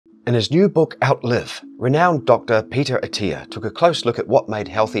In his new book, Outlive, renowned Dr. Peter Attia took a close look at what made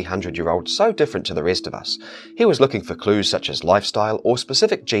healthy 100-year-olds so different to the rest of us. He was looking for clues such as lifestyle or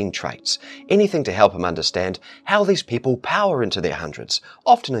specific gene traits, anything to help him understand how these people power into their hundreds,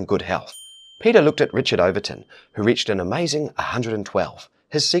 often in good health. Peter looked at Richard Overton, who reached an amazing 112.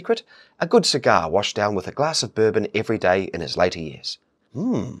 His secret? A good cigar washed down with a glass of bourbon every day in his later years.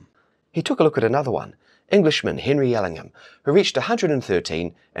 He took a look at another one, Englishman Henry Ellingham, who reached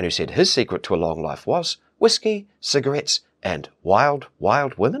 113 and who said his secret to a long life was whiskey, cigarettes, and wild,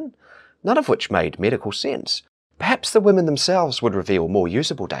 wild women, none of which made medical sense. Perhaps the women themselves would reveal more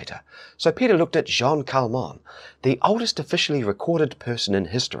usable data. So Peter looked at Jeanne Calment, the oldest officially recorded person in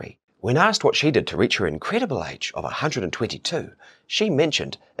history. When asked what she did to reach her incredible age of 122, she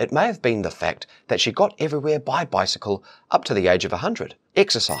mentioned it may have been the fact that she got everywhere by bicycle up to the age of 100.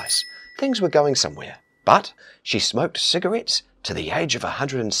 Exercise. Things were going somewhere. But she smoked cigarettes to the age of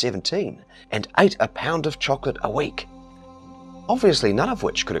 117 and ate a pound of chocolate a week. Obviously none of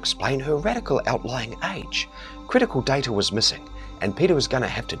which could explain her radical outlying age. Critical data was missing, and Peter was going to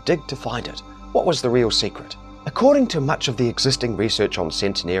have to dig to find it. What was the real secret? According to much of the existing research on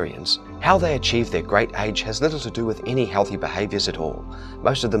centenarians, how they achieve their great age has little to do with any healthy behaviours at all.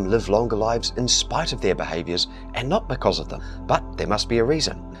 Most of them live longer lives in spite of their behaviours and not because of them. But there must be a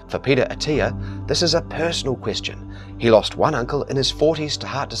reason. For Peter Attia, this is a personal question. He lost one uncle in his 40s to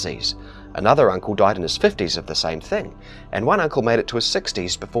heart disease. Another uncle died in his 50s of the same thing, and one uncle made it to his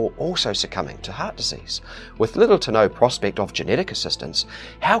 60s before also succumbing to heart disease. With little to no prospect of genetic assistance,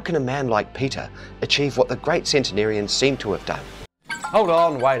 how can a man like Peter achieve what the great centenarians seem to have done? Hold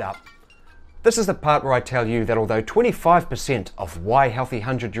on, wait up. This is the part where I tell you that although 25% of why healthy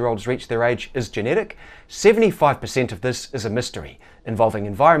 100-year-olds reach their age is genetic, 75% of this is a mystery, involving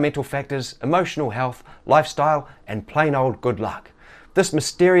environmental factors, emotional health, lifestyle, and plain old good luck. This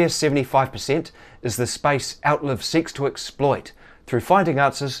mysterious 75% is the space Outlive seeks to exploit through finding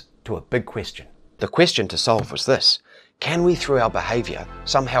answers to a big question. The question to solve was this: can we, through our behaviour,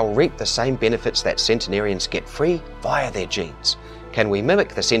 somehow reap the same benefits that centenarians get free via their genes? Can we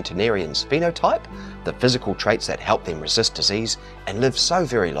mimic the centenarians' phenotype, the physical traits that help them resist disease and live so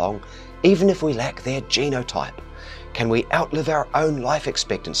very long, even if we lack their genotype? Can we outlive our own life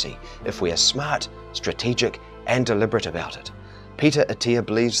expectancy if we are smart, strategic, and deliberate about it? Peter Attia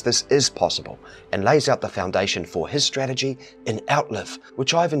believes this is possible and lays out the foundation for his strategy in Outlive,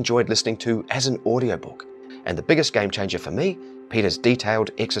 which I've enjoyed listening to as an audiobook. And the biggest game changer for me, Peter's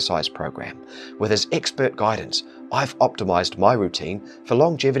detailed exercise program. With his expert guidance, I've optimized my routine for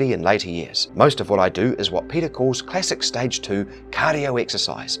longevity in later years. Most of what I do is what Peter calls classic stage 2 cardio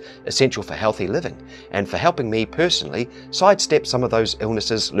exercise, essential for healthy living, and for helping me personally sidestep some of those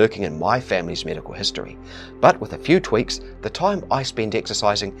illnesses lurking in my family's medical history. But with a few tweaks, the time I spend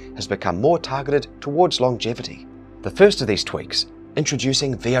exercising has become more targeted towards longevity. The first of these tweaks: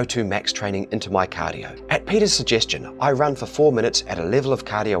 introducing VO2 max training into my cardio. At Peter's suggestion, I run for 4 minutes at a level of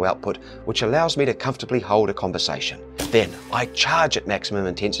cardio output which allows me to comfortably hold a conversation. Then I charge at maximum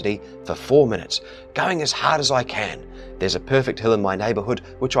intensity for 4 minutes, going as hard as I can. There's a perfect hill in my neighbourhood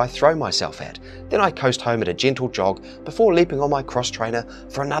which I throw myself at. Then I coast home at a gentle jog before leaping on my cross trainer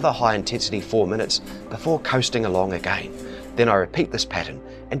for another high intensity 4 minutes before coasting along again. Then I repeat this pattern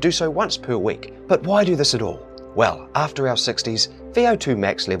and do so once per week. But why do this at all? Well, after our 60s, VO2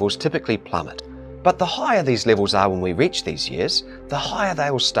 max levels typically plummet. But the higher these levels are when we reach these years, the higher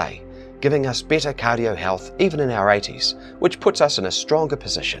they will stay, giving us better cardio health even in our 80s, which puts us in a stronger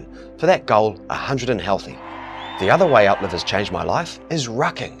position for that goal, 100 and healthy. The other way Outlive has changed my life is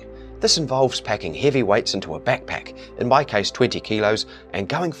rucking. This involves packing heavy weights into a backpack, in my case 20 kilos, and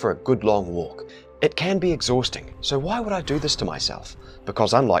going for a good long walk. It can be exhausting, so why would I do this to myself?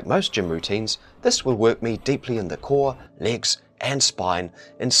 Because unlike most gym routines, this will work me deeply in the core, legs, and spine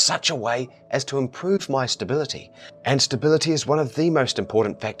in such a way as to improve my stability. And stability is one of the most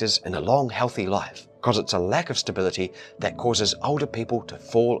important factors in a long, healthy life, because it's a lack of stability that causes older people to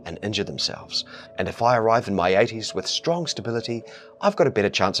fall and injure themselves. And if I arrive in my 80s with strong stability, I've got a better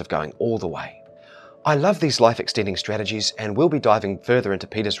chance of going all the way. I love these life-extending strategies, and we'll be diving further into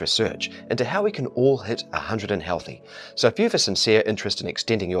Peter's research into how we can all hit 100 and healthy. So if you have a sincere interest in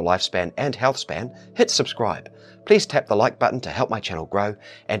extending your lifespan and health span, hit subscribe. Please tap the like button to help my channel grow,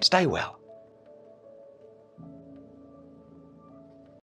 and stay well.